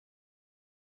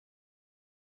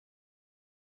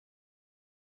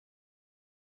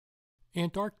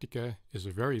Antarctica is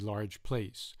a very large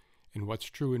place, and what's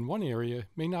true in one area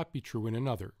may not be true in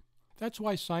another. That's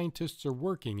why scientists are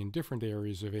working in different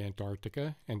areas of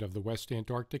Antarctica and of the West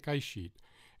Antarctic ice sheet,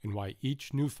 and why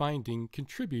each new finding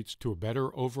contributes to a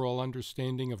better overall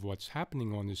understanding of what's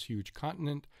happening on this huge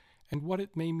continent and what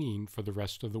it may mean for the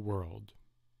rest of the world.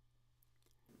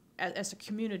 As a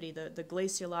community, the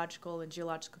glaciological and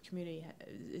geological community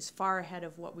is far ahead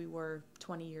of what we were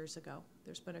 20 years ago.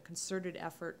 There's been a concerted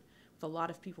effort with a lot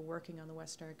of people working on the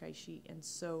West Arctic ice sheet, and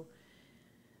so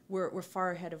we're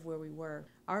far ahead of where we were.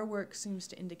 Our work seems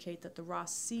to indicate that the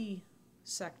Ross Sea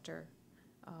sector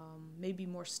may be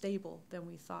more stable than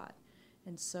we thought,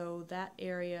 and so that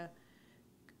area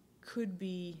could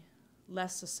be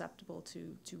less susceptible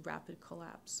to rapid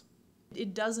collapse.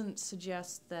 It doesn't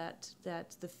suggest that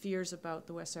the fears about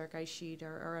the West Arctic ice sheet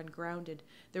are ungrounded.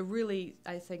 There really,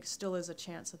 I think, still is a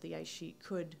chance that the ice sheet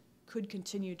could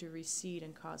continue to recede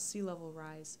and cause sea level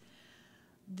rise.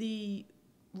 The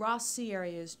Ross Sea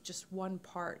area is just one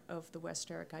part of the West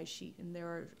Arctic ice sheet, and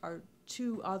there are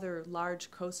two other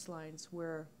large coastlines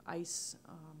where ice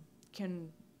can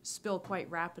spill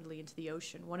quite rapidly into the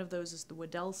ocean. One of those is the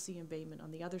Weddell Sea embayment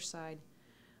on the other side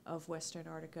of West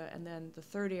Antarctica, and then the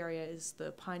third area is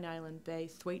the Pine Island Bay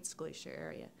Thwaites Glacier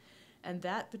area. And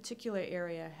that particular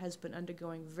area has been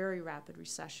undergoing very rapid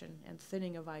recession and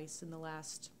thinning of ice in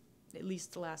at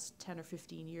least the last 10 or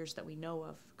 15 years that we know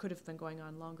of. Could have been going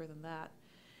on longer than that.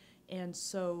 And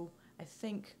so I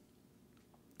think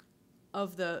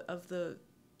of the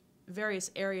various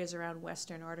areas around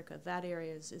West Antarctica, that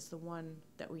area is the one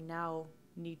that we now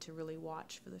need to really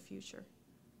watch for the future.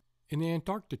 In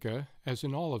Antarctica, as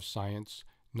in all of science,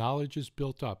 knowledge is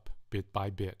built up bit by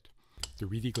bit. The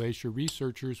Reedy Glacier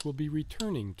researchers will be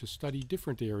returning to study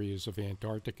different areas of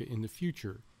Antarctica in the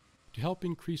future to help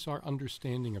increase our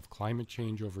understanding of climate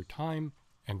change over time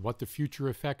and what the future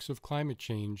effects of climate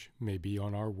change may be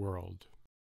on our world.